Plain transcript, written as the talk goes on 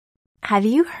Have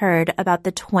you heard about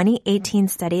the 2018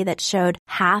 study that showed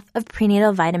half of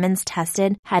prenatal vitamins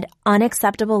tested had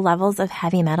unacceptable levels of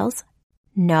heavy metals?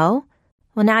 No?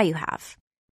 Well, now you have.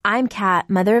 I'm Kat,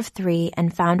 mother of 3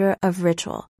 and founder of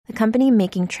Ritual, the company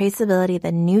making traceability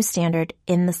the new standard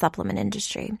in the supplement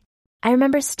industry. I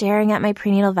remember staring at my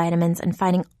prenatal vitamins and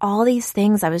finding all these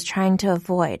things I was trying to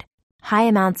avoid. High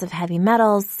amounts of heavy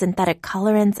metals, synthetic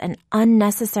colorants, and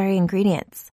unnecessary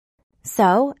ingredients.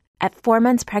 So, at 4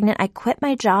 months pregnant, I quit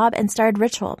my job and started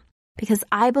Ritual because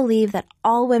I believe that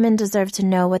all women deserve to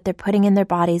know what they're putting in their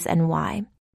bodies and why.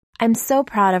 I'm so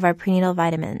proud of our prenatal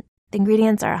vitamin. The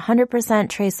ingredients are 100%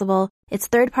 traceable, it's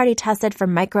third-party tested for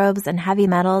microbes and heavy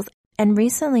metals, and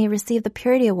recently received the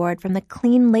Purity Award from the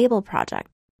Clean Label Project.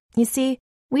 You see,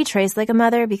 we trace like a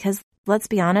mother because, let's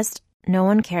be honest, no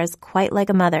one cares quite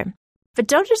like a mother. But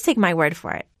don't just take my word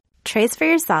for it. Trace for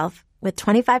yourself with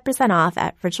 25% off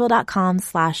at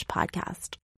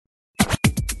ritual.com/podcast.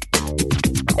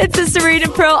 It's the Serena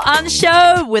Pearl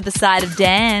Unshow with a side of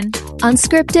Dan.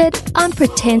 Unscripted,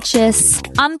 unpretentious,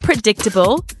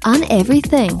 Unpredictable.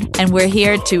 everything. And we're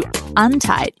here to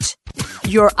untight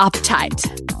your uptight.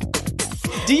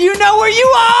 Do you know where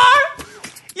you are?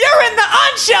 You're in the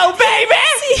Unshow,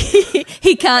 baby!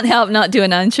 He can't help not do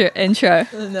an intro.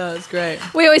 No, it's great.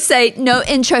 We always say, no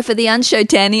intro for the Unshow,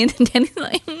 Danny. And Danny's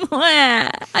like, "Wah,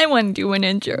 I want to do an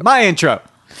intro." My intro.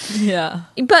 Yeah.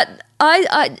 But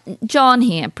I John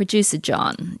here, producer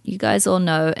John, you guys all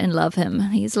know and love him.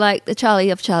 He's like the Charlie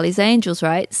of Charlie's Angels,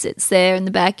 right? Sits there in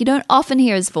the back. You don't often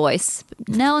hear his voice. But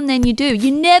now and then you do.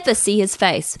 You never see his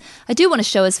face. I do want to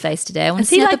show his face today. I want to Is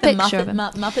he snap like a the picture of him.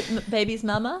 Muppet Baby's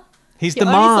mama? He's You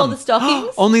the only mom. saw the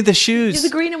stockings? Only the shoes. The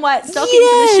green and white stockings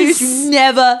Yes! and the shoes. You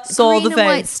never saw Green the and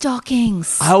white face.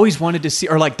 stockings. I always wanted to see,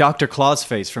 or like Dr. Claw's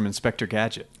face from Inspector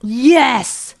Gadget.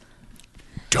 Yes.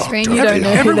 Screen, you don't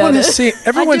know who Everyone that has is. seen.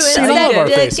 Everyone's seen all of our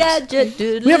faces.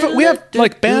 We have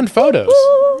like band photos.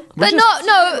 But no,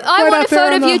 I right want a out there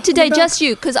photo on of you the today, back. just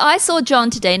you, because I saw John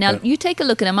today. Now, you take a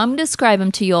look at him. I'm going to describe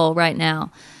him to you all right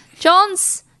now. John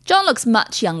looks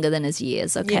much younger than his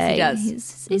years, okay? Yes, he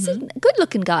does. He's a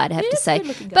good-looking guy, I'd have to say.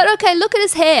 good-looking guy. But, okay, look at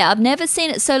his hair. I've never seen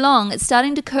it so long. It's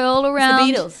starting to curl around.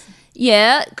 The Beatles.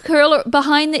 Yeah, curl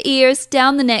behind the ears,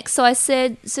 down the neck. So I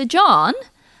said, so John,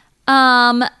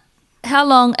 how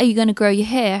long are you going to grow your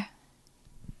hair?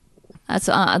 That's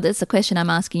the question I'm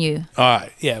asking you.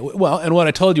 Yeah. Well, and what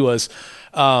I told you was,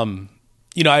 I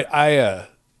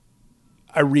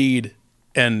read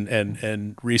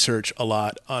and research a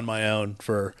lot on my own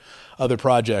for other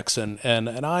projects, and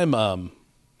I'm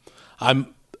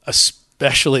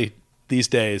especially these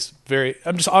days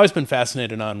I've just always been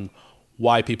fascinated on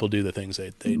why people do the things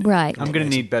they do. Right. I'm going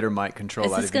to need better mic control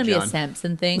Is out this of going you, to be a John.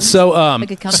 Samson thing? So,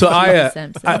 Like a company like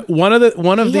Samson? one of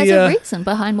He the has a reason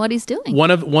behind what he's doing.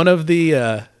 one of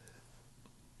the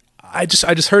I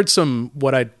just heard some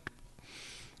what I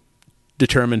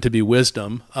determined to be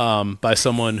wisdom by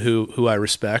someone who I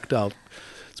respect.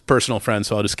 It's a personal friend,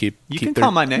 so I'll just keep. You keep can their,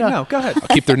 call my name. No, go ahead. I'll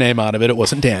keep their name out of it. It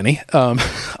wasn't Danny,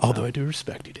 although I do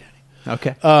respect you, Danny.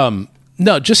 Okay.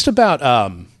 No, just about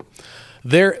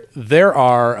there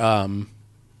are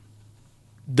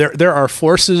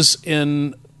forces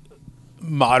in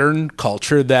modern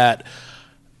culture that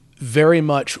very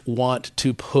much want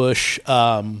to push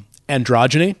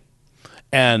androgyny,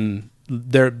 and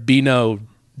there be no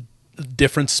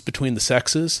difference between the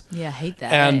sexes. Yeah, I hate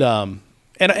that. And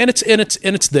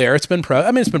it's there. It's been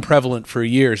it's been prevalent for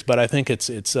years, but I think it's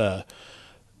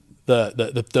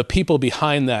the people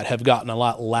behind that have gotten a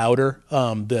lot louder.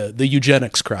 The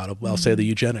eugenics crowd, I'll say the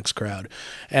eugenics crowd,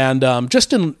 and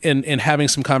just in having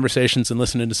some conversations and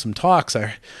listening to some talks,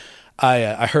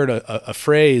 I heard a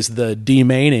phrase, the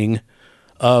demaining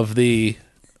of the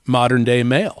modern day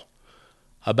male,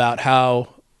 about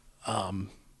how, and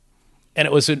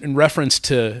it was in reference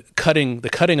to cutting of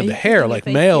the hair, like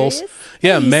males. serious?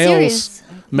 Yeah, Are you males. serious?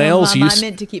 Males Mum, I used.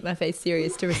 meant to keep my face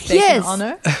serious to respect Yes. and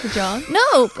honor to John.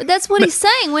 No, but that's what he's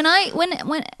saying. When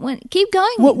keep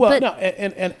going. Well, but no,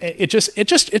 and it just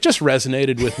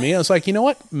resonated with me. I was like, you know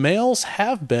what? Males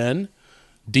have been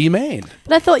demaned.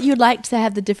 But I thought you'd like to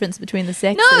have the difference between the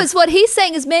sexes. no, it's what he's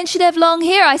saying is men should have long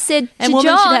hair. I said And to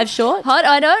women John, should have short?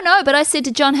 I don't know, but I said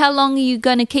to John, how long are you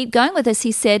going to keep going with this?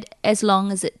 He said, as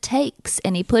long as it takes,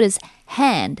 and he put his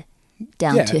hand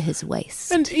down Yeah. to his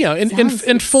waist. And in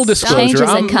Sounds full disclosure, changes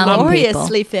I'm, and colour. I'm-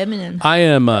 gloriously feminine. I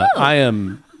am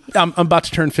I'm about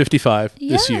to turn 55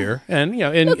 this Yeah. year, and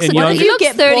in Looks young, like What if you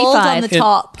get 35. bald on the in,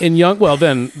 top? in young, well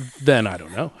then I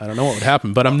don't know what would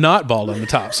happen, but I'm not bald on the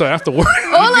top, so I have to worry.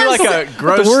 All You're I'm like sa- a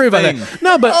gross worry about thing. that.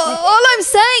 No, but all I'm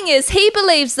saying is he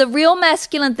believes the real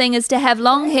masculine thing is to have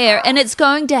long hair, and it's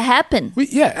going to happen. no,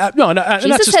 and Jesus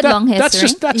that's just had long hair, that's Serene.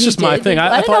 just He just my did. thing. I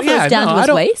don't know thought, if it was down to I his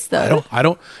don't- waist, though. I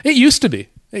don't. It used to be.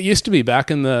 It used to be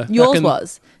back in the. Yours back in-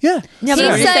 was. Yeah. Yeah, but He's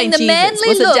I'm just saying the Jesus. manly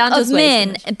Was it look down to of his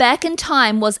waist? men back in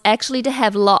time was actually to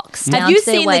have locks down Have you to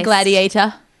their seen waist. The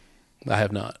Gladiator? I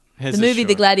have not. His The is movie The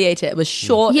short. Gladiator. It was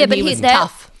short Yeah, and but he was that,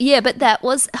 tough. Yeah, but that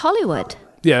was Hollywood.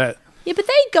 Yeah. Yeah, but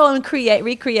they go and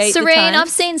recreate the Serene, times. I've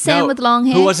seen Sam No, with long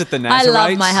hair. Who was it? The I Nazarites?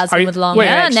 love my Are husband you- with long wait,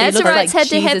 hair. Yeah, Actually, He looks Nazarites had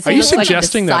to have- Jesus. Are He you looks like a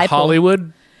suggesting that disciple.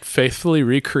 Hollywood faithfully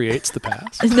recreates the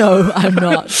past? No, I'm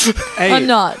not. Hey, I'm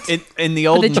not. In the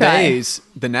olden try. days,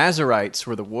 the Nazarites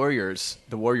were the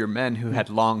warrior men who had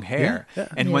long hair.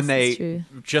 And Yes, when that's they, true.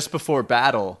 just before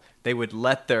battle, they would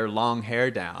let their long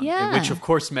hair down. Yeah. Which, of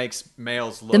course, makes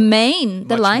males look the mane,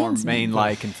 the much lions. more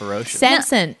mane-like and ferocious.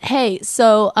 Samson. Hey,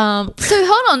 so So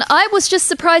hold on, I was just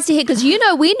surprised to hear because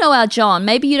we know our John.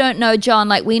 Maybe you don't know John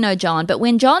like we know John, but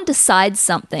when John decides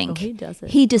something, he does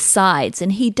it. He decides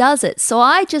and he does it. So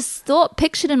I just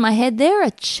pictured in my head, there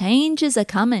are changes are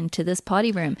coming to this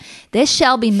party room. There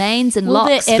shall be manes and will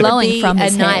locks there ever flowing be from a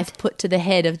his knife head. put to the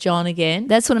head of John again?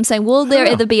 That's what I'm saying. Will there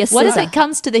ever be a scissor? What if it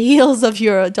comes to the heels of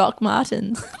your Doc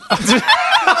Martens?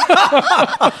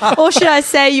 Or should I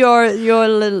say your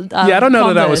little Yeah, I don't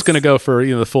know that I was Converse? going to go for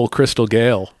the full Crystal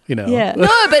Gale. Yeah. No,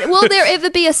 but will there ever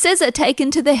be a scissor taken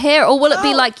to the hair? Or will it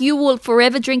be like you will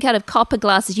forever drink out of copper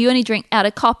glasses? You only drink out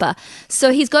of copper.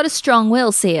 So he's got a strong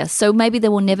will, Sia. So maybe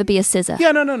there will never be a scissor.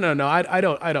 Yeah, no. I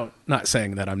don't. Not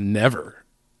saying that I'm never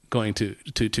going to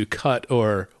cut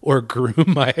or groom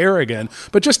my hair again,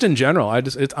 but just in general,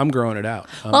 I'm growing it out.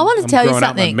 Well, I want to I'm tell you growing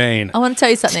out my something. mane. I want to tell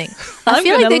you something. I I'm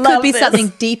feel like gonna there could love be this. something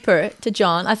deeper to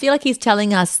John. I feel like he's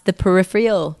telling us the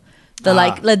peripheral.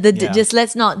 yeah. Just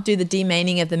let's not do the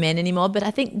demaning of the men anymore. But I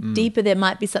think deeper there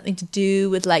might be something to do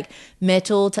with like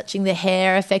metal touching the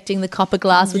hair, affecting the copper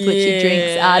glass with which he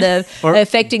drinks out of,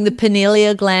 affecting the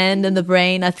pineal gland and the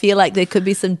brain. I feel like there could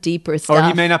be some deeper stuff. Or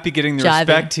he may not be getting the jiving.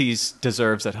 respect he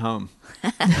deserves at home.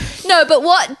 No, but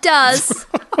what does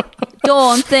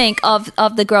Dawn think of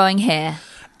the growing hair?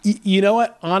 You know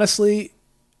what? Honestly,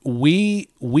 we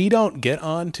don't get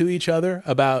on to each other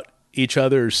about each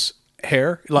other's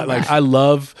hair. Like I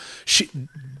love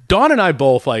Dawn and I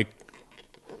both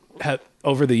have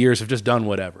over the years have just done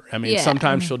whatever. I mean, Yeah.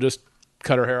 sometimes she'll just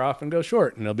cut her hair off and go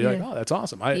short, and they'll be like, "Oh, that's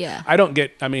awesome." Yeah. I don't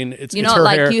get. I mean, it's You're it's not her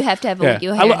like hair. you have to have your I,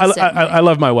 hair I, a certain I, way. I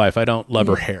love my wife. I don't love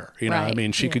her hair. I Right.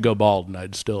 mean, she could go bald, and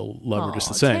I'd still love her just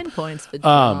the Aw, same. 10 points for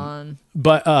John.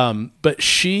 But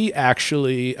she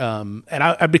actually, and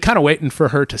I'd be kind of waiting for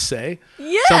her to say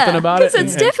Yeah, something about it. 'cause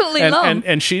it's definitely long.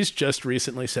 And she's just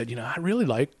recently said, I really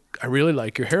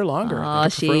like your hair longer. Oh, I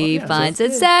prefer she long." finds So-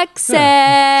 it sexy.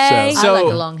 Yeah. I So- like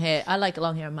a long hair. I like a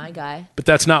long hair on my guy. But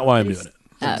that's not why I'm doing it.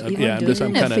 you weren't I'm just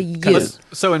doing I'm it kind for you. of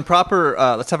So in proper,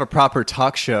 let's have a proper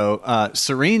talk show.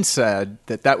 Serene said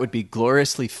that would be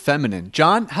gloriously feminine.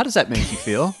 John, how does that make you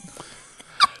feel?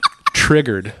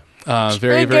 triggered. Very,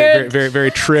 very, very, very,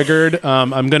 very triggered.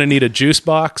 I'm going to need a juice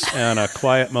box and a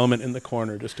quiet moment in the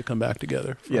corner just to come back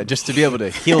together. Yeah, just to be able to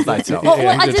heal thyself.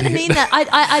 Well, I didn't mean that.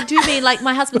 I do mean like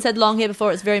my husband said long hair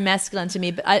before. It's very masculine to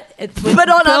me. But But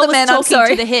on Pearl other was men, I'm talking sorry.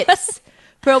 to the hips.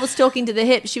 Pearl was talking to the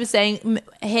hips. She was saying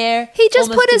hair. He just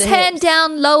almost put to his the hand hips.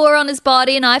 down lower on his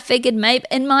body, and I figured maybe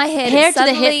in my head Hair it to the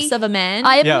suddenly- hips of a man.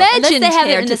 I Yeah. Unless imagined they have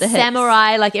hair it in to the the hips.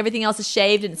 samurai, like everything else is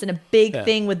shaved and it's in a big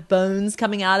thing with bones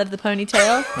coming out of the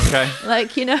ponytail. Okay. Like,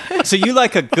 So you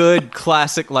like a good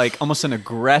classic, like almost an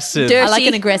aggressive, Dirt. I like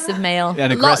an aggressive male.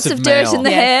 an Lots aggressive of dirt male. in the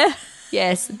Yes. hair.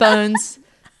 Yes, bones,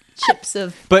 chips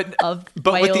of But of with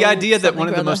the whale idea that something one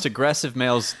of or the other. most aggressive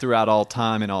males throughout all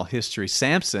time and all history,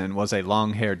 Samson, was a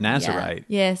long-haired Nazarite.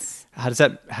 Yes. How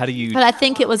do you? But I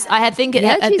think it was. I think it.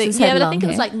 Yeah, I think, Jesus yeah, had but I long think it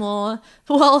was hair. like more.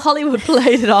 Well, Hollywood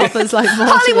played it off as like more.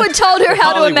 Hollywood told her how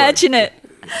to Hollywood. imagine it.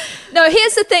 No,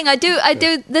 here's the thing. I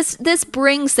do this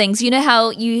brings things. You know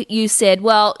how you said,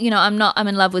 well, I'm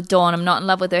in love with Dawn. I'm not in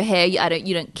love with her hair.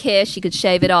 You don't care. She could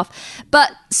shave it off.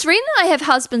 But Serena and I have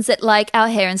husbands that like our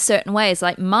hair in certain ways.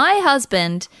 Like my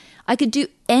husband, I could do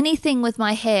anything with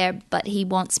my hair, but he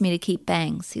wants me to keep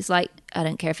bangs. He's like, I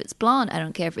don't care if it's blonde. I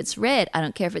don't care if it's red. I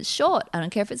don't care if it's short. I don't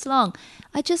care if it's long.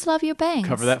 I just love your bangs.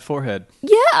 Cover that forehead.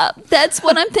 Yeah, that's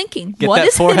what I'm thinking. Get What that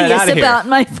is forehead hideous outta here. about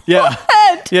my forehead? Yeah.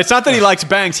 Yeah, it's not that he likes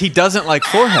bangs. He doesn't like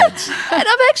foreheads. And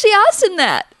I've actually asked him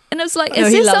that. And I was like, No, is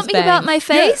he there loves something about bangs. my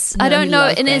face? Yeah. I No, don't he know.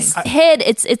 loves In his bangs. head,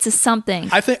 it's a something.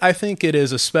 I think it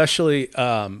is especially.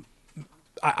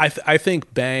 I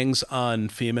think bangs on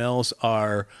females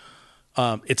are,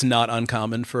 it's not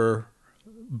uncommon for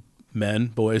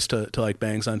boys to like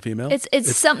bangs on females.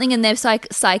 It's something in their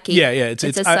psyche. Yeah. It's a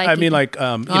I mean,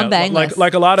 psyche like,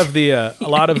 like a lot of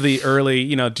the early,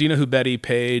 do you know who Betty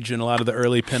Page and a lot of the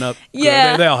early pinup?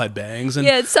 Yeah. They all had bangs. And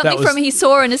yeah, it's something from he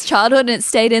saw in his childhood and it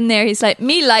stayed in there. He's like,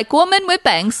 me like woman with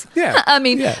bangs. Yeah. I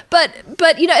mean, yeah. but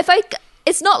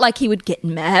it's not like he would get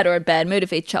mad or a bad mood if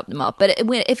he chopped them off. But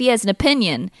if he has an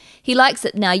opinion, he likes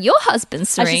it. Now, your husband,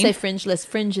 Serene. I should say fringeless.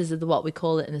 Fringes are what we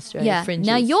call it in Australia. Yeah. Fringes.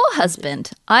 Now, your husband,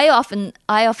 I often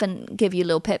give you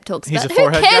little pep talks He's about a who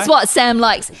forehead cares guy? what Sam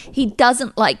likes. He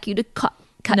doesn't like you to cut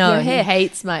No, your hair. he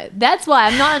hates my. That's why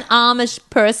I'm not an Amish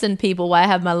person, people. Why I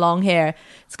have my long hair?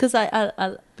 It's because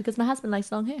because my husband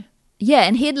likes long hair. Yeah,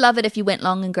 and he'd love it if you went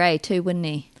long and grey too, wouldn't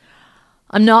he?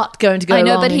 I'm not going to go. I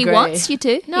know, long but and he grey. wants you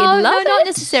to. No, He'd love no, not it.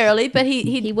 necessarily. But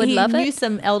he would love knew it.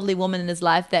 some elderly woman in his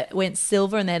life that went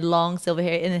silver and they had long silver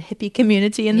hair in a hippie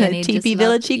community in Yeah, the and he just teepee loved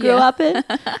village he it, grew yeah. up in.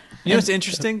 You know what's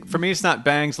interesting? For me, it's not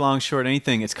bangs, long, short,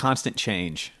 anything. It's constant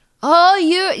change. Oh,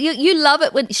 you love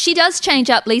it when she does change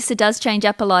up. Lisa does change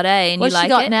up a lot, And What's you like she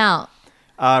got it now?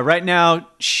 Right now,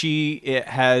 it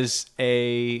has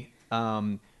a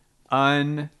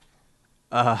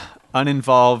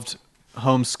uninvolved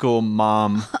homeschool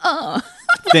mom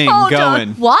thing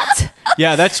going. What?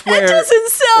 Yeah, that's where. That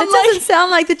doesn't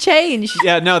sound like the change.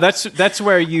 Yeah, no, that's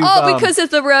where you. because of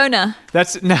the Rona.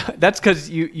 That's because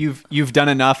you've done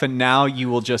enough, and now you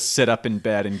will just sit up in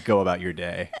bed and go about your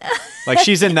day. Like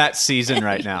she's in that season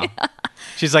right now.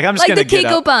 She's like, I'm just Like gonna the get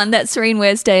Kegel up. bun that Serene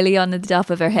wears daily on the top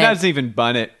of her She head. doesn't even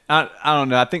bun it. I don't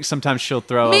know. I think sometimes she'll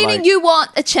throw. Meaning you want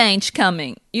a change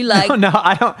coming. You like. No,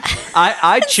 I don't.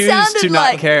 I choose sounded to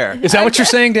not like- care. Is that what you're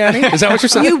saying, Danny? Is that what you're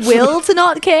saying? You will to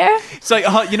not care? It's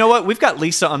like, you know what? We've got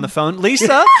Lisa on the phone.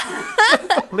 Lisa,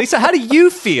 Lisa, how do you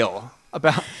feel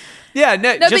about? Yeah,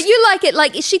 no, No, but you like it.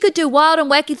 Like she could do wild and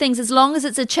wacky things as long as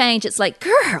it's a change. It's like,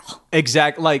 girl.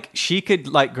 exact. Like she could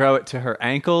like grow it to her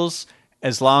ankles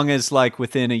as long as like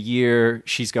within a year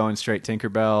she's going straight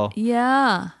Tinkerbell,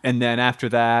 Yeah. and then after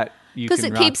that you Because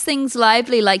can it rock. keeps things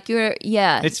lively. Like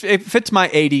yeah. It fits my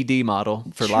ADD model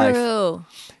for life. True.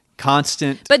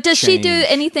 Constant. But does she do change.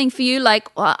 anything for you? Like,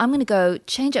 well, I'm going to go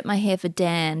change up my hair for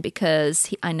Dan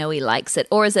because I know he likes it.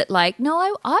 Or is it like,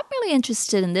 no, I'm really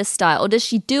interested in this style. Or does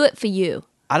she do it for you?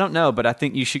 I don't know, but I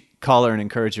think you should call her and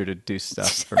encourage her to do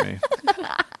stuff for me.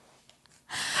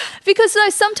 Because no,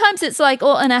 sometimes it's like,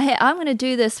 oh, and I'm going to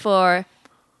do this for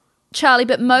Charlie.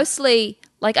 But mostly,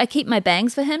 like, I keep my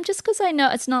bangs for him just because I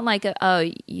know it's not like,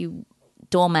 you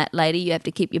doormat lady, you have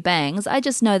to keep your bangs. I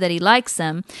just know that he likes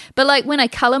them. But like when I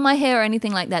color my hair or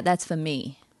anything like that, that's for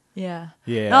me. Yeah.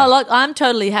 Yeah. No, look, I'm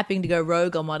totally happy to go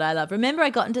rogue on what I love. Remember, I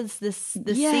got into this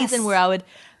Yes. season where I would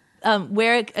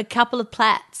wear a couple of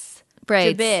plaits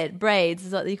Braids. to bed. Braids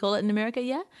is what you call it in America,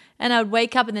 yeah? And I would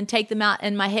wake up and then take them out,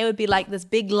 and my hair would be like this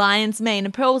big lion's mane.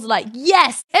 And Pearl was like,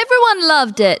 yes! Everyone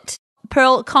loved it.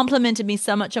 Pearl complimented me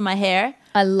so much on my hair.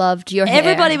 I loved your hair.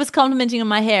 Everybody was complimenting on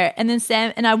my hair, and then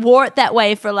Sam and I wore it that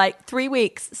way for like 3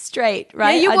 weeks straight.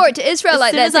 Right? Yeah, you wore it to Israel as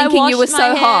like soon that, as I thinking you washed were my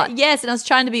so hair- hot. Yes, and I was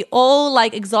trying to be all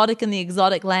like exotic in the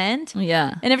exotic land.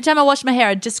 Yeah. And every time I washed my hair,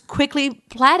 I'd just quickly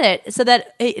plait it so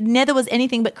that it never was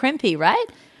anything but crimpy. Right?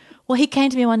 Well, he came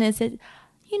to me one day and said,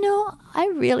 "You know, I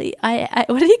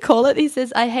what did he call it? He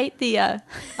says, I hate the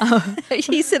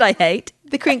He said, I hate.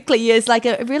 the crinkly years. Like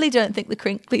I really don't think the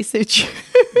crinkly suits you."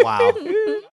 Wow.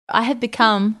 I had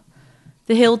become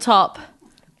the hilltop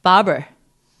barber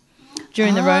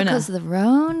during the Rona. Because of the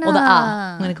Rona. Or the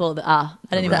I'm going to call it the I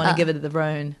don't even want to give it the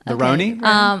Rone. The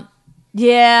Roni?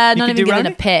 Yeah, not could even do giving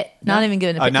Roni? a pet. Not even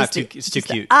giving a Oh, pet. not just too. It's too just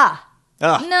the cute.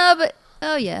 No, but,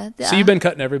 oh, yeah. So you've been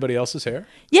cutting everybody else's hair?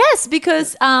 Yes,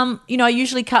 because I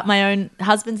usually cut my own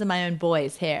husband's and my own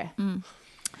boys' hair.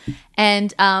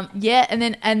 And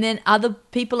and then other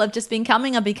people have just been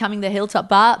coming. I'm becoming the hilltop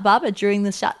barber during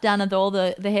the shutdown of all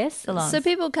the hair salons. So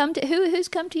people come to, who's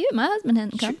come to you? My husband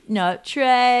hadn't come. No,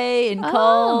 Trey and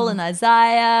Cole and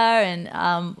Isaiah and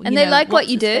And they like what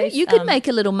you do. what's his face? You could make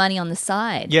a little money on the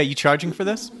side. Yeah, you charging for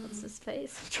this? What's his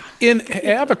face? I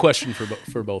have a question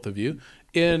for both of you.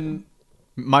 In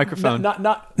Microphone.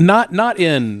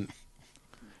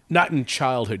 not in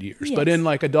childhood years, but in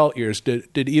like adult years,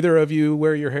 did either of you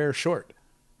wear your hair short?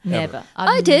 Never.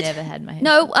 I did. Never had my hair.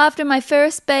 No, after my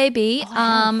first baby,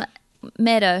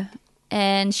 Meadow,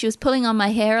 and she was pulling on my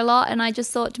hair a lot, and I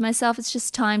just thought to myself, it's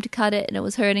just time to cut it, and it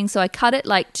was hurting, so I cut it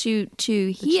like to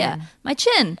here, my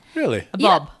chin. Really? A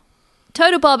bob.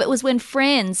 Total Bob. It was when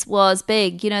Friends was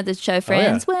big. You know the show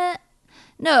Friends? Where?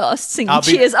 No, I was singing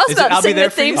Cheers. I was about to sing the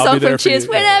theme I'll song be there from for Cheers. you.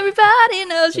 When Yeah. everybody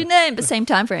knows your name, but same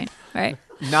time frame, right?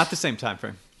 Not the same time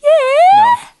frame. Yeah.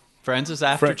 No. Friends is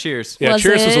after Cheers. Yeah, Was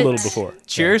Cheers was a it? little before.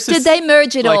 Cheers is Did they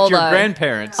merge it like all, your though?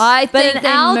 grandparents. I But think in they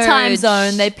our time merged.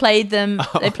 zone, they played them.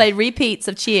 They played repeats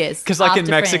of Cheers. Because like in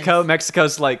after Mexico, Friends.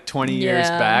 Mexico's like 20 years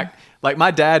Yeah. back. Like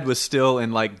my dad was still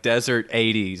in like desert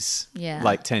 80s, Yeah.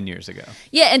 like 10 years ago.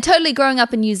 Yeah, and totally growing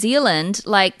up in New Zealand,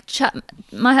 like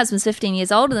my husband's 15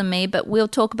 years older than me, but we'll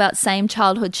talk about same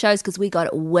childhood shows because we got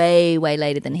it way, way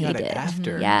later than he got it did.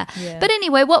 after. Yeah. But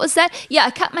anyway, what was that? Yeah, I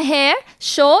cut my hair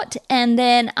short and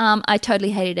then I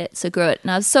totally hated it, so grew it.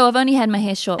 And so I've only had my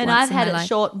hair short And once I've in had my it life.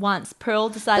 short once. Pearl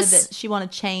decided that she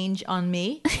wanted to change on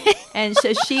me. And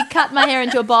so she cut my hair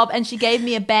into a bob and she gave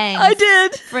me a bang. I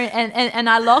did. And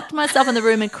I locked myself in the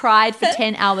room and cried for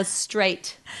 10 hours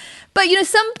straight. But you know,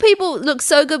 some people look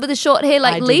so good with the short hair,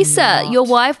 like I did Lisa, not. your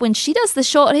wife. When she does the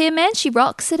short hair, man, she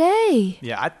rocks it, eh?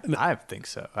 Yeah, I think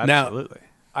so. Now- Absolutely.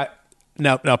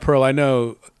 Now, Pearl, I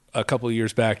know a couple of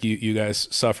years back you guys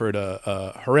suffered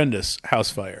a horrendous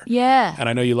house fire. Yeah. And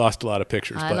I know you lost a lot of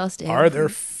pictures. I but lost are there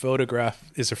everything.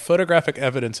 is there photographic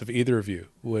evidence of either of you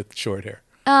with short hair?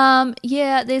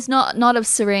 Yeah, there's not of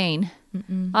Serene.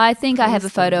 I think I have a Praise the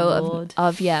photo Lord.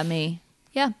 of me.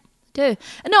 Yeah, I do.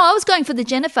 No, I was going for the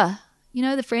Jennifer. You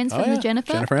know, the friends from yeah. the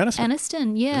Jennifer? Jennifer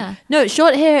Aniston. Yeah. No,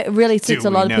 short hair really suits Do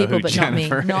a lot we of know people, who but not me.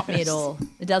 Jennifer Not me is? at all.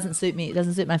 It doesn't suit me. It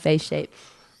doesn't suit my face shape.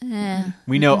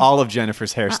 We know all of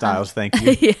Jennifer's hairstyles. Thank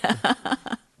you.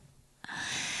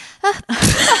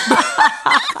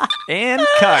 And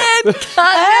cut. And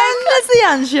that's the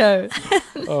unshow.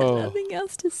 Nothing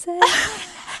else to say.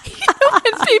 You know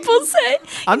when people say...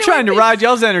 I'm trying to ride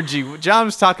y'all's energy. John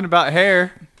was talking about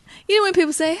hair. You know when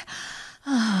people say...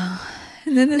 Oh,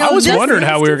 and then there's I was this wondering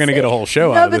how we were going to get a whole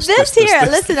show out No, of but this. this here,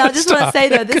 listen, I just want to say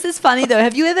though, this is funny though.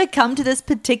 Have you ever come to this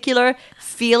particular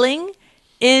feeling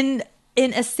in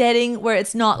a setting where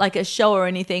it's not like a show or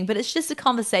anything, but it's just a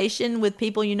conversation with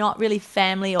people you're not really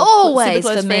family or Always super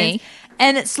close for friends, me.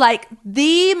 and it's like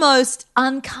the most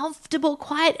uncomfortable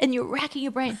quiet, and you're racking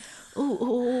your brain.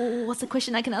 Ooh, what's the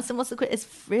question I can ask them? What's the question? It's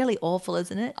really awful,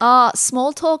 isn't it?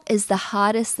 Small talk is the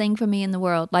hardest thing for me in the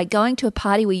world. Like going to a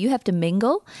party where you have to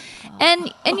mingle,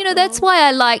 and you know that's why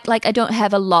I like I don't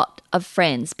have a lot of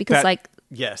friends because That- like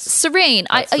Yes. Serene,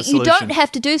 That's the you solution. don't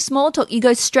have to do small talk. You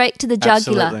go straight to the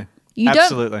jugular. Absolutely. You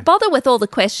Absolutely. don't bother with all the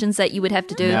questions that you would have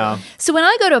to do. No. So when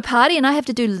I go to a party and I have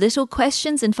to do little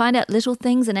questions and find out little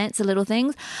things and answer little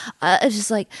things, it's just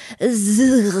like,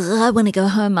 I want to go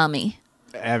home, mummy.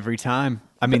 Every time.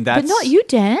 I mean, that's... But not you,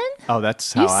 Dan. Oh,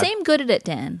 that's how You I... seem good at it,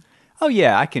 Dan. Oh,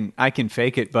 yeah, I can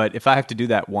fake it, but if I have to do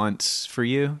that once for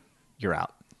you, you're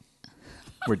out.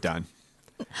 We're done.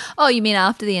 Oh, you mean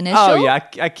after the initial? Oh, yeah,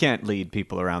 I can't lead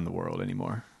people around the world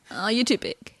anymore. Oh, you're too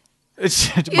big.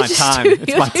 It's You're my just time. too- It's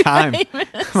you're my too time.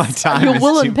 famous. My time. Your is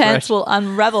woolen too pants precious. will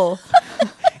unravel.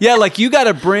 Yeah, like you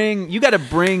gotta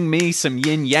bring me some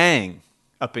yin yang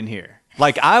up in here.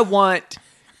 Like I want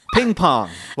ping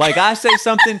pong. Like I say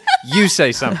something, you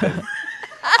say something.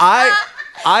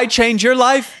 I change your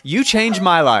life, you change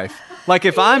my life. Like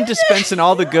if I'm dispensing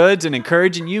all the goods and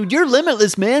encouraging you, you're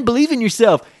limitless, man. Believe in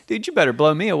yourself. Dude, you better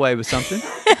blow me away with something.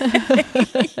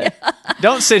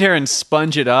 Don't sit here and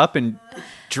sponge it up and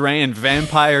drain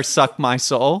vampire suck my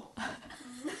soul.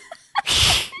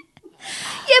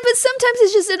 Yeah, but sometimes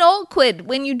it's just an awkward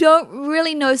when you don't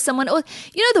really know someone. Or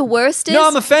you know, the worst is No,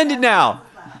 I'm offended now.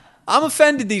 I'm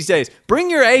offended these days. Bring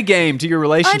your A game to your I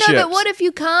relationships. know, but what if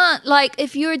you can't? Like,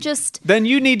 if you're just Then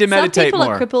you need to Some meditate people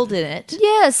more. are crippled in it.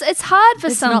 yes, it's hard for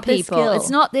It's some not their people. skill. It's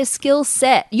not their skill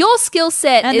set. Your skill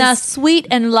set And they're is sweet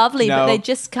and lovely, but No. they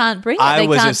just can't bring it. I They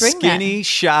was can't a bring skinny,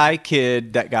 shy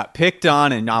kid that got picked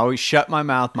on and I always shut my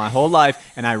mouth my whole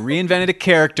life. And I reinvented a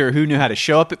character who knew how to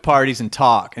show up at parties and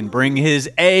talk and bring his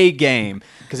A game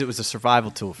because it was a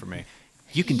survival tool for me.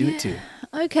 You can do it too.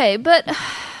 okay, but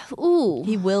ooh, that.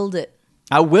 He willed it.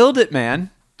 I willed it, man.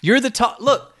 You're the top.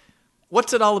 Look,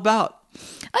 what's it all about?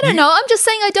 I don't know. I'm just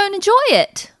saying I don't enjoy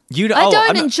it. I I'm don't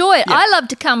not- enjoy it. Yeah. I love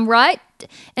to come right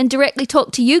and directly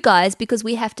talk to you guys because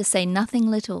we have to say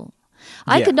nothing little.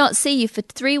 I Yeah. could not see you for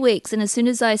 3 weeks, and as soon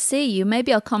as I see you,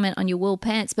 maybe I'll comment on your wool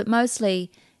pants, but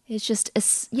mostly it's just,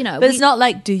 you know. But it's not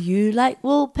like, do you like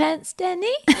wool pants,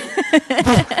 Danny?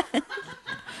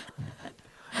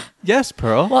 Yes,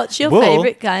 Pearl. What's your Wool-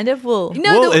 favorite kind of wool?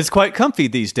 No, Wool the- is quite comfy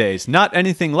these days. Not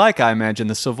anything like I imagine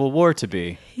the Civil War to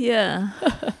be. Yeah.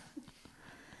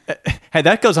 Hey,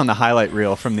 that goes on the highlight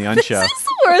reel from the Unshow. It's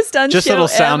the worst unshow Just little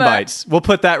sound ever. bites. We'll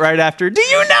put that right after. Do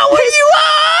you know where you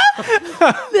are?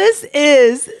 This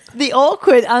is the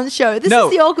awkward unshow. This No.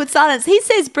 is the awkward silence. He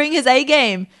says bring his A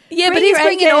game. Yeah, but Bring he's your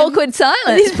bringing A-game. awkward silence.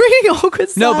 And he's bringing awkward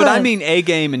silence. No, but I mean A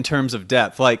game in terms of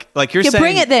depth. Like you're saying.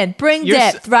 bring it then. Bring you're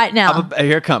depth right now.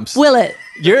 Here it comes. Will it?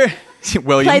 You're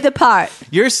William. Play the part.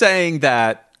 You're saying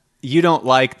that you don't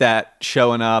like that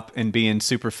showing up and being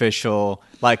superficial.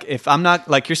 Like if I'm not,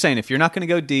 like you're saying, if you're not going to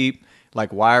go deep,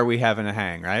 like why are we having a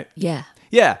hang, right? Yeah.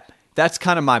 Yeah. That's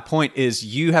kind of my point is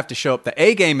you have to show up. The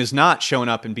A game is not showing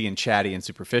up and being chatty and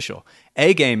superficial.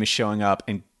 A game is showing up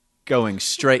and going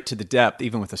straight to the depth,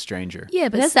 even with a stranger. Yeah,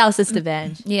 But but that's our sister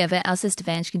Vange. yeah, but our sister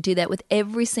Vange can do that with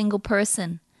every single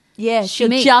person. Yeah, she'll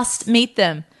meet- just meet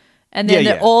them. And then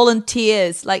Yeah, they're yeah. all in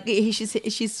tears. Like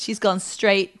she's gone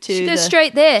straight to She goes the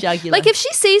straight there. jugular. Like if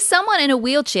she sees someone in a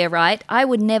wheelchair, right? I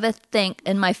would never think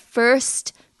in my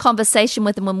first conversation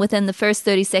with them and within the first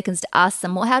 30 seconds to ask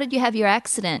them, well, how did you have your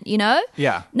accident? You know?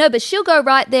 Yeah. No, but she'll go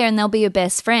right there and they'll be your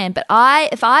best friend. But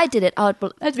if I did it, I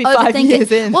would That'd be 5 overthink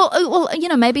years it. in. Well, you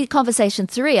know, maybe conversation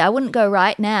 3. I wouldn't go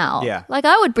right now. Yeah. Like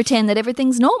I would pretend that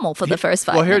everything's normal for the first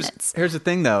 5 minutes. Here's the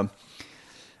thing though.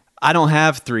 I don't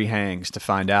have 3 hangs to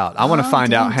find out. I want to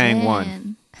find out hang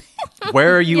 1.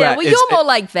 Where are you Yeah, at? well, you're more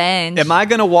like Vange. Am I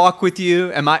going to walk with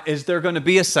you? Is there going to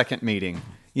be a second meeting?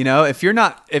 You know, if you're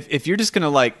not, if you're just going to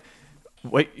like,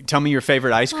 wait, tell me your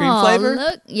favorite ice cream Oh, flavor.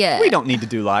 look, yeah. We don't need to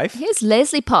do life. Here's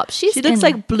Leslie Pop. She she looks in-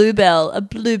 like Bluebell, a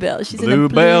Bluebell. She's in a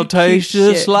Bluebell blue tastes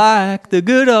cute just shirt. like the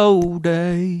good old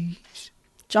days.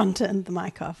 John turned the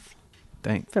mic off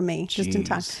Thank for me just in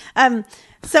time. Jeez.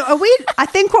 So are we? I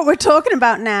think what we're talking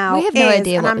about now We have no is,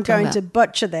 idea and what I'm we're talking going to about.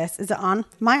 butcher this. Is it on?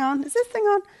 Am I on? Is this thing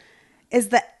on? Is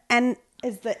the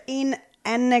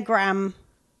enneagram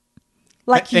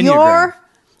like Enneagram. you're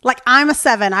like I'm a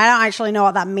 7? I don't actually know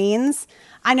what that means.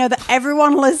 I know that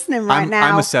everyone listening right now.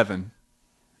 I'm a 7.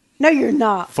 No, you're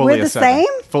not. Fully We're a the 7.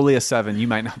 same. Fully a 7. You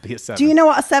might not be a 7. Do you know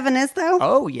what a 7 is though?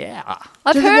 Oh yeah.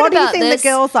 I've heard What do you about think this. the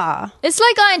girls are? It's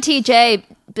like INTJ,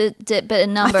 but a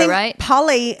number, I think right?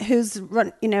 Polly,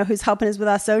 who's helping us with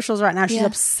our socials right now, she's Yeah.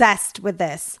 obsessed with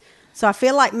this. So I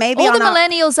feel like maybe All on the our-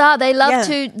 millennials are. They love Yeah.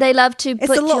 to. it's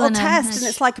put a little you in test, and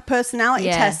it's like a personality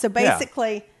Yeah. test. So Yeah.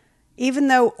 basically, even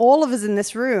though all of us in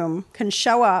this room can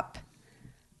show up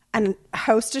and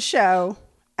host a show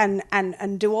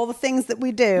and do all the things that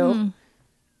we do, Hmm.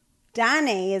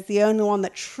 Danny is the only one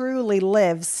that truly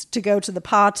lives to go to the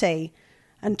party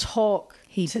and talk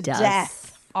He to does.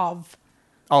 death of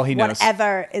All he knows.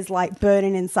 whatever is like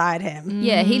burning inside him.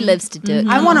 Yeah, he lives to do it.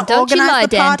 I Come want on, to don't you lie, organize the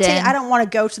Dan, party. Dan. I don't want to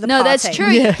go to the No, party. that's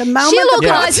true. The moment She'll the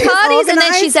organize party is parties and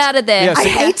then she's organized, out of there. Yeah, I so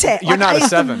hate it. you're not a it's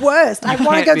 7. the worst. I You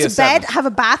want to can't go be to a 7. bed, have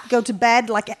a bath, go to bed.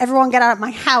 Like everyone get out of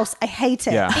my house. I hate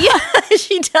it. Yeah. Yeah,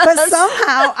 she does. But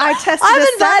somehow I tested I've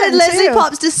a invited 7 Leslie too.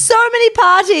 Pops to so many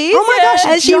parties. Oh my gosh,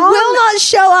 and she John- will not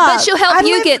show up. But she'll help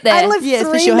you get there. I live Yes,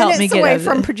 but 3 she'll help me minutes get away over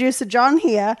from there. producer John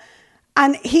here,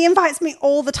 and he invites me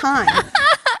all the time.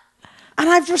 And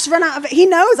I've just run out of it. He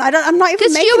knows. I'm not even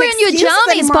Because making you were in your excuses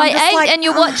jammies anymore. by I'm just 8 like, and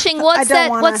you're watching I what's don't that?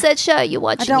 wanna- What's that show you're I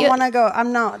watching? don't You're- want to go.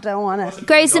 Don't want to.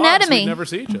 Grey's Dogs, Anatomy. We never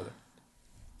see each other.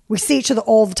 We see each other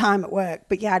all the time at work,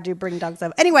 but yeah, I do bring dogs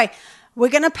over. Anyway, we're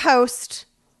gonna post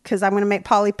because I'm gonna make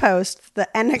Polly post the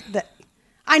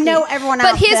I know everyone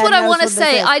out But here's there what I knows want to this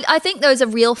say. is. I think those are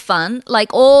real fun,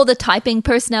 like all the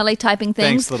personality typing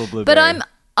things. Thanks, little But blueberry.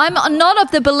 I'm not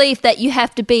of the belief that you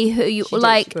have to be who you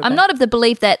like. I'm not of the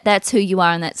belief that that's who you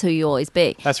are and that's who you always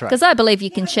be. That's right. Because I believe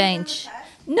you can change.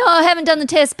 No, I haven't done the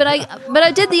test, but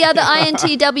I did the other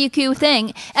INTWQ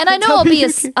thing, and I know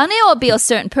I'll be a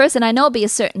certain person. I know I'll be a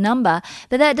certain number,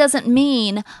 but that doesn't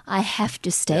mean I have to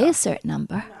stay a certain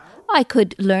number. I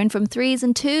could learn from 3s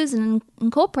and 2s and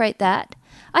incorporate that.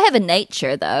 I have a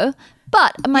nature though,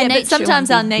 but my nature. But sometimes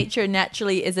won't our be- nature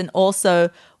naturally isn't also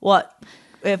what,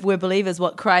 if we're believers,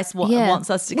 what Christ wants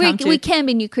us to come to. We can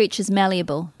be new creatures,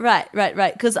 malleable. Right.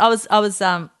 Because I was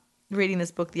reading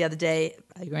this book the other day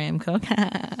by Graham Cook,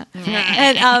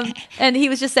 and he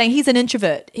was just saying he's an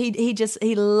introvert.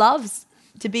 He loves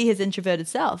to be his introverted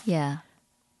self. Yeah.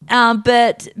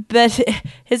 But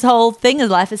his whole thing in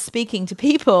life is speaking to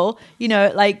people. You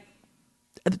know, like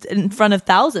in front of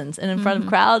thousands and in front of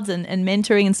crowds and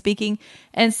mentoring and speaking.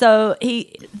 And so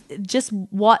he just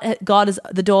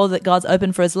the door that God's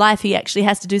opened for his life, he actually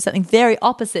has to do something very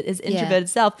opposite his introverted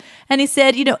self. And he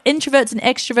said, you know, introverts and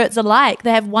extroverts alike,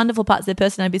 they have wonderful parts of their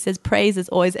personality. He says praise is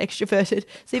always extroverted.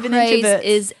 So even Praise introverts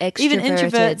is even extroverted.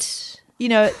 introverts, you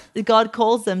know, God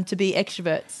calls them to be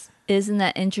extroverts. Isn't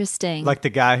that interesting? Like the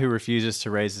guy who refuses to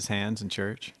raise his hands in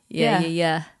church.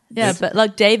 yeah. Yeah, but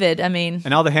like David, I mean,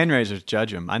 And all the hand raisers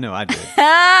judge him. I know I did.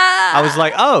 I was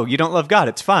like, oh, you don't love God.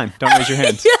 It's fine. Don't raise your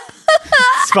hands.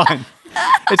 It's fine.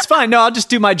 It's fine. No, I'll just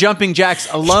do my jumping jacks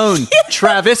alone,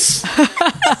 Travis.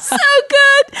 So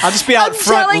good. I'll just be out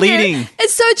front telling you, leading.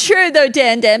 it's so true though,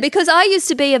 Dan, because I used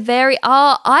to be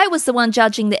I was the one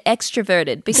judging the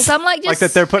extroverted because I'm like, just, Like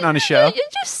that they're putting on a show? You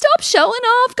just stop showing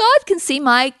off. God can see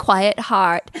my quiet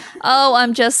heart. Oh,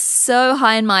 I'm just so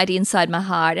high and mighty inside my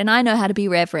heart, and I know how to be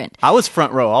reverent. I was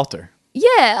front row altar.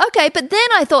 Yeah, okay, but then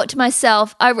I thought to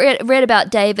myself, I read about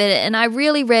David, and I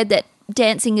really read that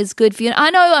dancing is good for you. I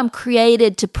know I'm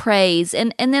created to praise,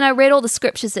 and then I read all the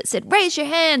scriptures that said, raise your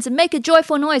hands and make a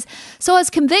joyful noise. So I was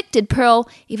convicted, Pearl,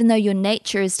 even though your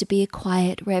nature is to be a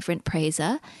quiet, reverent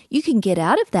praiser, you can get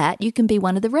out of that. You can be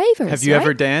one of the ravers. Have you right?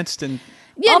 ever danced? And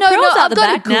Yeah, Oh, no, Pearl's out I've the got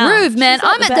a back now. groove, man. She's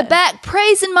out I'm the at the back. back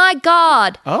praising my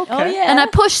God. okay. Oh, yeah. And I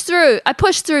push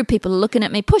through. People are looking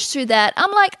at me, push through that.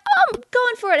 I'm like, I'm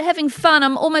going for it, having fun.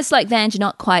 I'm almost like Vange,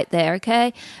 not quite there,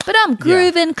 okay? But I'm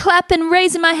grooving, clapping,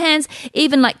 raising my hands,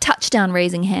 even like touchdown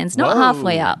raising hands, not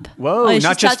halfway up. Whoa, Oh, she's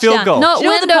not just touchdown. field goal. Not Do you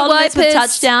know what the window problem is with wipers.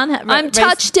 touchdown? I'm Raise-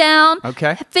 touchdown.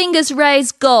 Okay. Fingers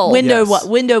raised, goal.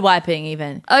 Window wiping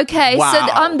even. Okay, Wow. so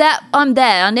I'm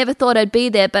there. I never thought I'd be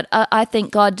there, but I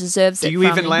think God deserves it. Do you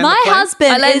from even me. land My the plane?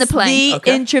 husband I land is the plane. the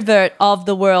Okay. introvert of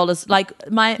the world. Is like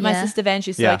my Yeah. sister Van.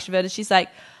 She's so Yeah. extroverted. She's like.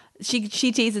 She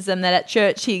teases him that at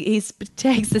church he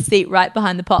takes the seat right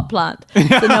behind the pot plant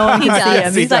so no one can see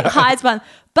him. He's like hides behind.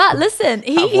 But listen,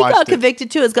 he watched got it. convicted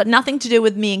too. It's got nothing to do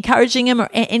with me encouraging him or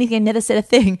anything. I never said a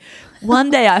thing. One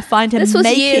day I find him This was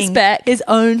years making back. his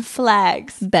own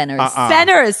flags. Banners.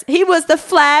 Banners. He was the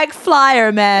flag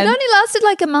flyer, man. It only lasted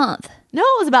like a month. No,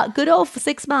 it was about good old for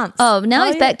 6 months. Oh, now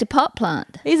he's yeah. back to pot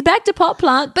plant. He's back to pot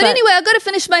plant. But anyway, I've got to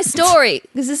finish my story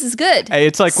because this is good. Hey,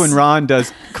 it's like when Ron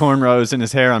does cornrows in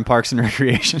his hair on Parks and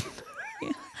Recreation.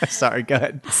 Sorry, go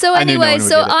ahead. So I knew no anyway, one would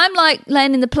so get it. I'm like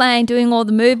landing the plane, doing all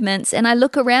the movements, and I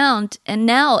look around, and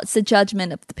now it's a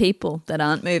judgment of the people that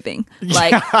aren't moving.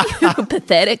 Like, you're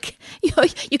pathetic. You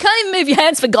can't even move your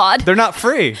hands for God. They're not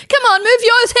free. Come on, move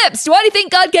your hips. Why do you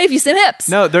think God gave you some hips?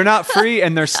 No, they're not free,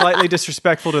 and they're slightly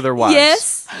disrespectful to their wives.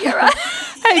 Yes, you're right.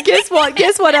 Hey, guess what?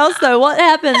 Guess what else though? What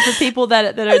happens with people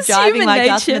that are It's driving human like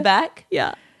us in nature. the back?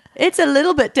 Yeah. It's a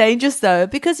little bit dangerous though,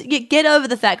 because you get over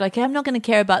the fact like, hey, I'm not going to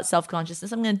care about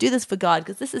self-consciousness. I'm going to do this for God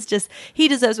because this is just He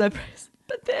deserves my praise.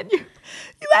 But then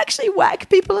you actually whack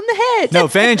people in the head. No,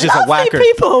 Vange is a Lovely whacker.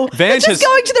 people. Vange You're just has-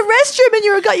 going to the restroom and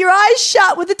you've got your eyes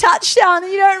shut with the touchdown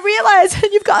and you don't realize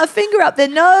and you've got a finger up their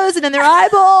nose and in their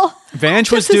eyeball.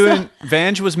 Vange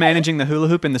was managing the hula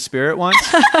hoop in the spirit once,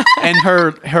 and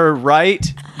her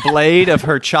right blade of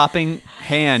her chopping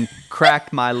hand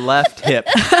cracked my left hip.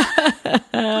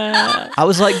 I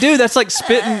was like, dude, that's like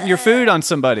spitting your food on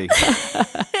somebody.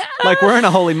 Like we're in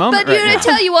a holy moment But right now. I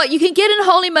tell you what, you can get in a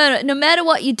holy moment no matter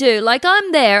what you do. Like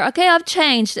I'm there, okay, I've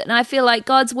changed and I feel like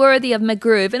God's worthy of my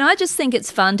groove. And I just think it's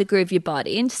fun to groove your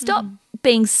body and stop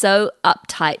being so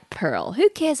uptight, Pearl. Who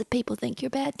cares if people think you're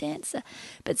a bad dancer?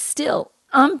 But still,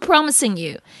 I'm promising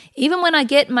you, even when I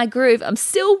get in my groove, I'm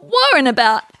still worrying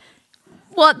about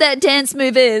what that dance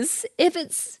move is. If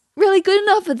it's really good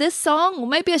enough for this song, or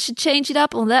maybe I should change it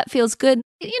up, or that feels good.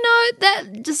 You know,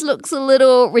 that just looks a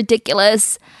little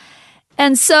ridiculous.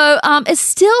 And so it's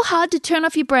still hard to turn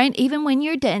off your brain even when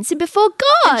you're dancing before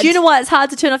God. Do you know why it's hard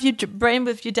to turn off your brain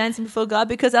if you're dancing before God?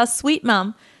 Because our sweet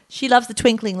mum, she loves the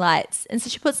twinkling lights. And so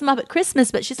she puts them up at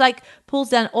Christmas, but she's like, pulls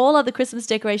down all other Christmas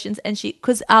decorations. And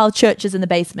because our church is in the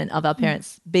basement of our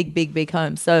parents' big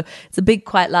home. So it's a big,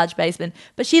 quite large basement.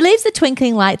 But she leaves the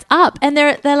twinkling lights up. And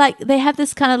they're like, they have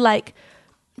this kind of like,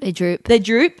 They droop. they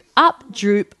droop up,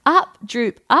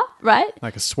 right?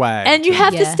 Like a swag. And you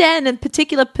have to Yeah. stand in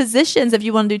particular positions if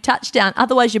you want to do touchdown.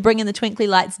 Otherwise, you're bringing the twinkly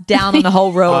lights down on the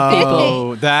whole row of people.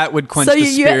 Oh, that would quench So the you-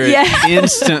 spirit yeah.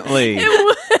 instantly.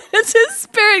 It's a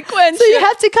spirit quench. So you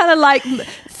have to kind of like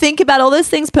think about all those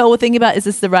things Pearl were thinking about. Is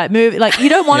this the right move? Like you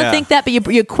don't want to Yeah. think that, but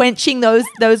you're quenching those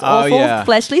awful yeah.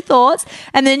 fleshly thoughts.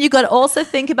 And then you've got to also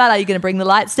think about, are you going to bring the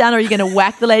lights down or are you going to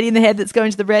whack the lady in the head that's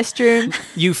going to the restroom?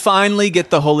 You finally get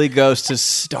the Holy Ghost to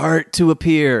start to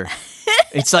appear.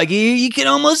 It's like you can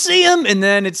almost see him, and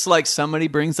then it's like somebody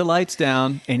brings the lights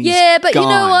down, and he's Yeah, but you know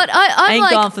gone. what? I'm Ain't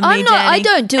like, gone for me, I'm not. I Danny.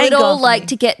 don't do Ain't it all gone for like me.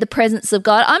 to get the presence of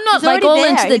God. I'm not He's like already all there.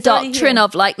 into the He's already doctrine here.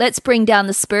 of like let's bring down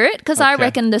the spirit because I Okay.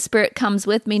 reckon the spirit comes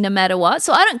with me no matter what.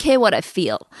 So I don't care what I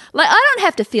feel. Like I don't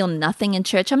have to feel nothing in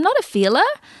church. I'm not a feeler.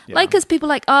 Like because people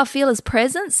are like, oh, I feel his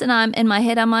presence, and I'm in my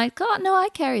head. I'm like, oh no, I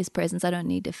carry his presence. I don't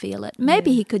need to feel it.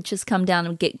 Maybe he could just come down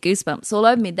and get goosebumps all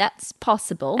over me. That's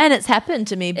possible. And it's happened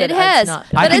to me, but it has, It's not.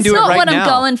 I but can it's do it not right what now I'm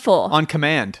going for. on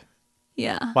command.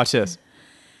 Yeah. Watch this.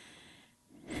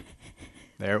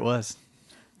 There it was.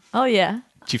 Oh yeah.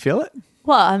 Did you feel it?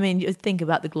 Well, I mean, you think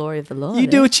about the glory of the Lord. You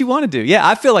do what you want to do. Yeah,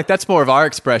 I feel like that's more of our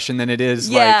expression than it is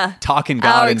like talking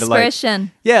God our into expression.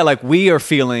 like. Yeah, like we are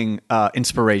feeling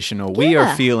inspirational. We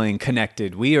are feeling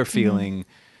connected. We are feeling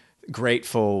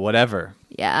grateful. Whatever.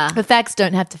 Yeah. But facts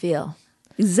don't have to feel.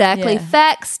 Exactly. Yeah.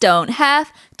 Facts don't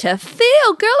have to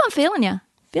feel. Girl, I'm feeling you.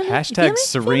 Hashtag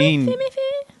serene.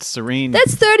 Serene.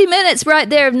 That's 30 minutes right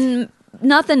there of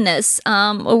nothingness.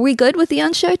 Are we good with the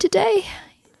unshow today?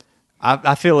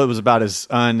 I feel it was about as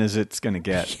as it's going to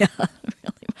get. Yeah, really.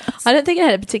 I don't think it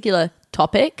had a particular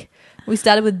topic. We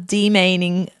started with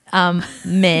demaining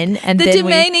men, and The then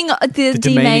demaining, the demaining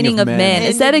demaining of of men. men.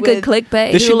 Is that a good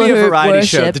clickbait? This should be a Hula hoop variety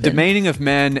show. worship The demaining of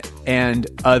men and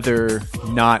other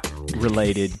not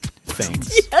related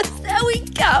things. Yes, there we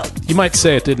go. You might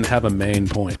say it didn't have a main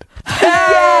point. Shebang.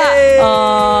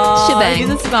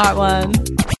 He's a smart one.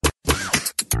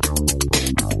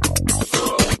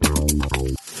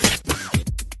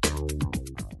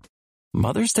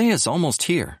 Mother's Day is almost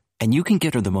here, and you can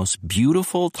get her the most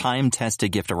beautiful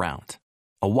time-tested gift around.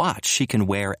 A watch she can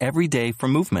wear every day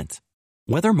from Movement.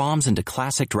 Whether mom's into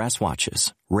classic dress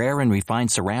watches, rare and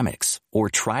refined ceramics, or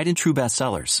tried and true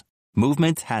bestsellers,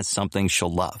 Movement has something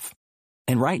she'll love.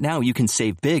 And right now you can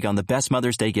save big on the best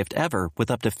Mother's Day gift ever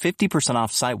with up to 50%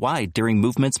 off site-wide during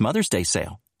Movement's Mother's Day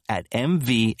sale at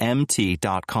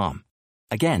MVMT.com.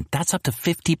 Again, that's up to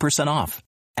 50% off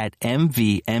at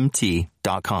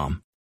MVMT.com.